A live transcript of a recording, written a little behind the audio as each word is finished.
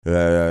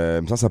me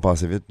semble que ça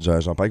passait vite. J'en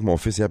parlais avec mon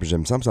fils hier, puis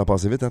me semble que ça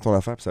passait vite, hein, ton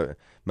affaire.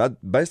 Matt,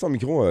 baisse ton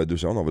micro 2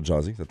 secondes, on va te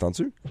jaser. Ça te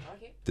tente-tu? OK.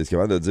 T'es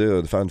capable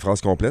de faire une phrase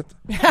complète?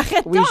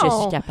 Arrête Oui, donc! je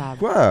suis capable.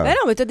 Quoi? Ben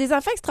non, mais t'as des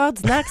enfants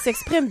extraordinaires qui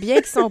s'expriment bien,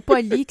 qui sont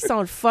polis, qui sont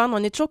le fun.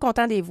 On est toujours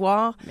content de les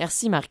voir.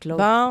 Merci, Marc-Claude.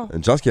 Bon,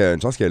 Une chance qu'elle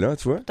est là,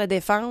 tu vois? te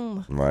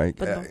défendre. Ouais.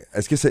 Pas de bon.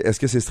 Est-ce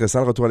que c'est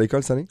stressant le retour à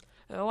l'école cette année?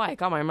 Ouais,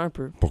 quand même un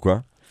peu.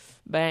 Pourquoi?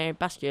 Ben,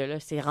 parce que là,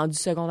 c'est rendu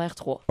secondaire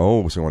 3.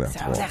 Oh, secondaire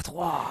 3. Secondaire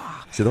 3.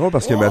 C'est drôle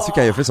parce que Mathieu,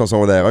 quand il a fait son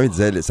secondaire 1, il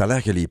disait ça a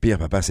l'air que les pires,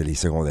 papa, c'est les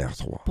secondaires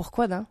 3.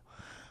 Pourquoi donc?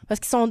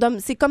 Parce qu'ils sont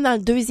c'est comme dans le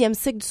 2e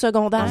cycle du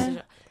secondaire.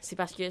 C'est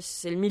parce que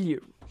c'est le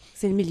milieu.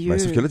 C'est le milieu. Ben,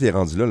 sauf que là, t'es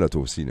rendu là,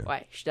 toi aussi. Là.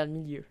 Ouais, je suis dans le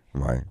milieu.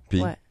 Ouais.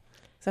 Puis, Ouais.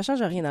 Ça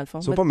change rien dans le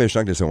fond. sois pas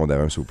méchant que les secondaires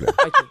 1, s'il vous plaît.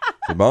 OK.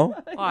 C'est bon?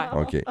 Ouais.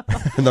 OK.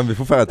 Non, mais il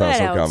faut faire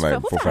attention Alors, quand même.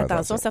 Faut faire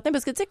attention, certains,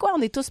 parce que tu sais quoi,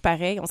 on est tous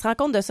pareils. On se rend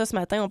compte de ça ce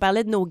matin. On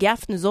parlait de nos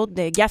gaffes, nous autres,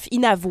 de gaffes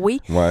inavouées.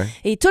 Ouais.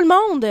 Et tout le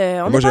monde,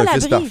 on Moi, est j'ai pas un à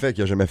fils l'abri. parfait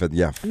qui a jamais fait de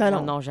gaffe.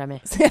 Non. Non, jamais.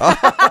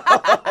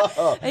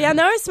 Il y en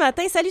a un ce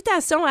matin.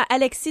 Salutations à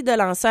Alexis de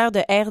Lanceur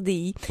de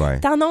RDI. Ouais.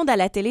 T'es en onde à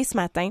la télé ce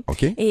matin.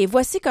 OK. Et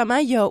voici comment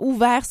il a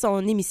ouvert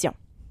son émission.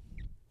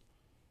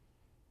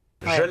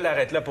 Je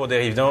l'arrête là pour des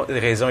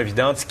raisons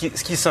évidentes. Ce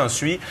qui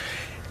s'ensuit,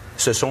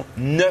 ce sont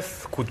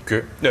 9 coups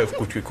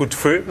de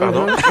feu,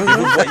 pardon. Et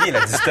vous voyez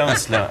la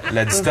distance, là.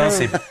 La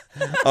distance est...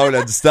 Oh,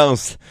 la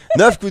distance.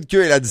 9 coups de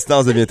queue et la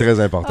distance devient très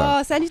importante.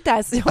 Ah,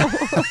 salutations.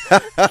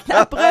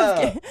 La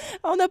preuve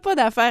qu'on n'a pas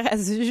d'affaire à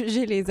se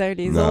juger les uns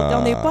les Non. autres.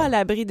 On n'est pas à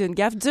l'abri d'une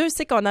gaffe. Dieu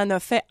sait qu'on en a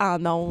fait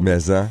en ondes.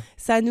 Mais hein,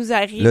 Ça nous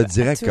arrive. le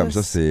direct à comme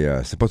tous.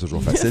 ça, c'est pas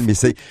toujours facile, mais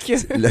c'est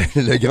Que-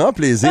 le grand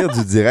plaisir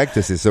du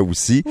direct, c'est ça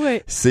aussi.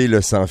 Oui. C'est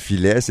le sans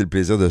filet, c'est le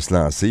plaisir de se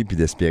lancer puis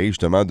d'espérer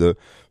justement de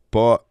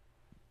pas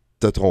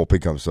te tromper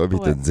comme ça puis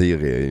Ouais. te dire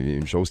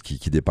une chose qui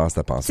dépasse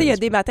ta Tu sais, pensée. il y a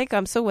des matins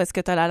comme ça où est-ce que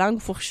tu as la langue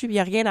fourchue, il n'y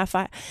a rien à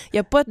faire. Il n'y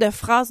a pas de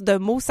phrase, de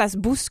mots, ça se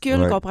bouscule,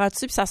 Ouais.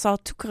 comprends-tu, puis ça sort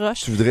tout croche.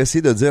 Tu voudrais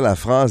essayer de dire la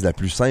phrase la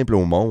plus simple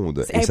au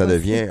monde C'est et ça impossible.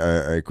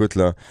 devient écoute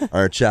là,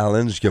 un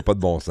challenge qui a pas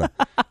de bon sens.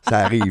 Ça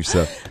arrive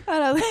ça.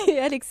 Alors,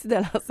 Alexis de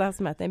Lanceur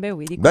ce matin, ben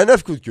oui. des Ben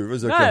 9 coups de queue,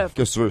 vas-y, ok. Ouais.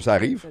 Qu'est-ce que tu veux, ça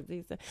arrive. Je te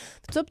dis ça.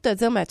 Tout ça pour te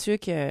dire, Mathieu,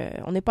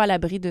 qu'on n'est pas à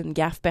l'abri d'une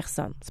gaffe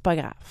personne. C'est pas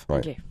grave. Ouais.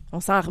 OK. On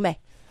s'en remet.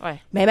 Ouais.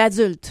 Même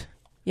adulte,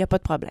 il n'y a pas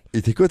de problème.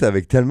 Et t'écoutes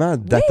avec tellement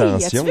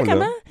d'attention as-tu vu là.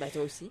 comment? Ben,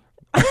 toi aussi.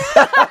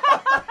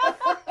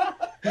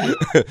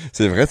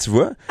 C'est vrai, tu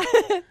vois.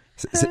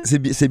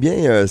 C'est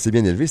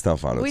bien élevé cet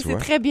enfant là, Oui, tu c'est vois.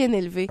 très bien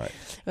élevé.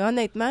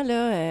 Honnêtement,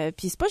 là,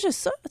 puis c'est pas juste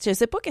ça. Je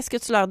sais pas qu'est-ce que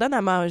tu leur donnes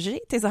à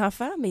manger, tes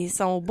enfants, mais ils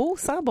sont beaux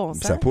sans bon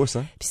Puis sens. ça pousse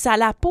hein. Puis ça a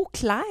la peau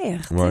claire.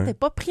 Tu sais, Ouais. t'es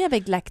pas pris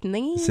avec de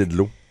l'acné. C'est de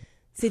l'eau.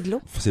 C'est de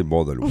l'eau. C'est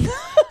boire de l'eau.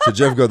 C'est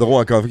Jeff Godreau,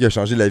 encore une fois, qui a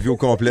changé la vie au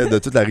complet de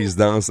toute la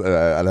résidence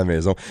à la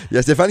maison. Il y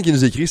a Stéphane qui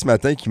nous écrit ce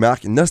matin, qui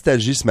marque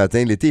nostalgie ce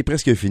matin. L'été est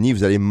presque fini.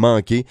 Vous allez me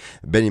manquer.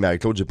 Ben et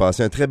Marie-Claude, j'ai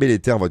passé un très bel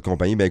été en votre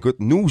compagnie. Ben écoute,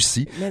 nous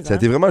aussi. Mais Ça a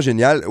été vraiment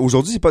génial.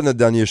 Aujourd'hui, c'est pas notre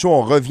dernier show.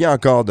 On revient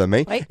encore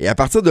demain. Oui. Et à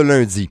partir de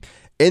lundi,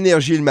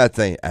 Énergie le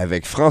matin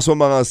avec François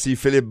Morancy,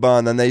 Philippe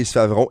Bond, Anaïs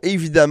Favron.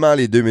 Évidemment,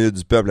 les 2 minutes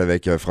du peuple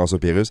avec François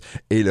Pérusse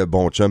et le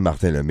bon chum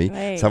Martin Lemay.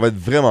 Ouais. Ça va être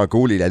vraiment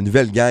cool et la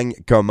nouvelle gang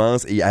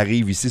commence et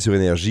arrive ici sur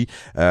Énergie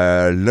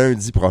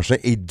lundi prochain.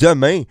 Et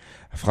demain,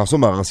 François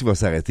Morancy va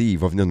s'arrêter, il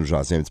va venir nous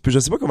jaser un petit peu. Je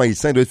sais pas comment il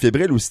se sent, il doit être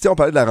fébrile aussi. On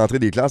parlait de la rentrée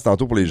des classes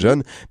tantôt pour les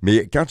jeunes,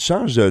 mais quand tu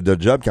changes de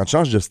job, quand tu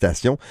changes de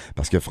station,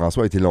 parce que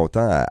François a été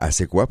longtemps à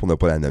C'est quoi pour ne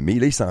pas la nommer,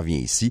 là il s'en vient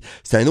ici.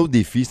 C'est un autre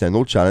défi, c'est un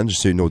autre challenge,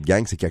 c'est une autre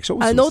gang, c'est quelque chose.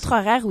 Un ça autre aussi.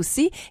 horaire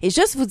aussi. Et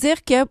juste vous dire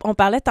qu'on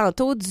parlait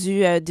tantôt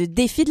du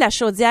défi de la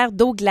chaudière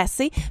d'eau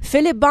glacée.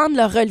 Philippe Bond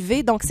l'a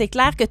relevé. Donc, c'est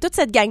clair que toute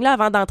cette gang-là,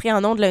 avant d'entrer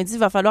en onde lundi, il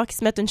va falloir qu'ils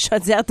se mettent une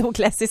chaudière d'eau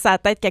glacée sur la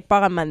tête quelque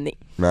part à un moment donné.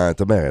 Ouais,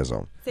 t'as bien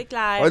raison. C'est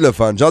clair. Ouais, le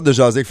fun. J'ai hâte de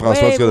jaser avec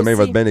François, Ouais, parce que moi demain, il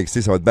va aussi. être bien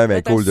excité. Ça va être bien va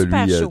être cool un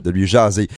super show. de lui jaser.